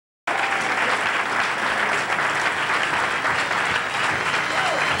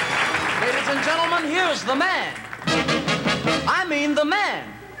Here's the man. I mean the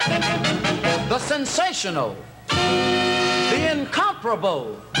man. The sensational. The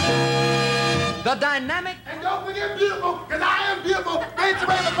incomparable. The dynamic. And don't forget beautiful, because I am beautiful. Made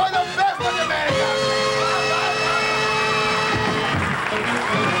Ray McCloney, the best looking man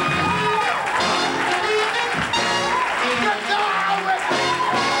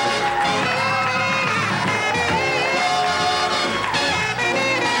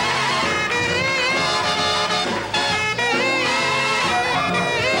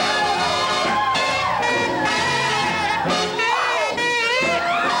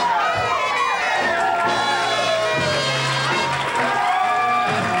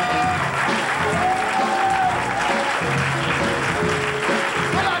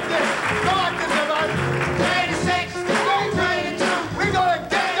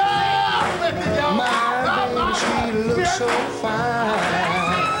so fine.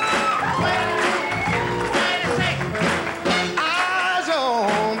 Eyes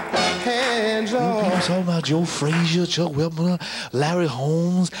on, hands on. You people talking about Joe Frazier, Chuck Webber, Larry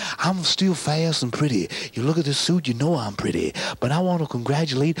Holmes. I'm still fast and pretty. You look at this suit, you know I'm pretty. But I want to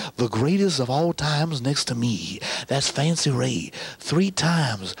congratulate the greatest of all times next to me. That's Fancy Ray. 3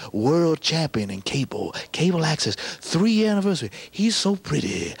 times world champion in cable access. 3 anniversary. He's so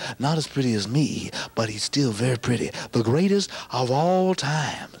pretty. Not as pretty as me, but he's still very pretty. The greatest of all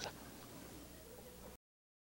times.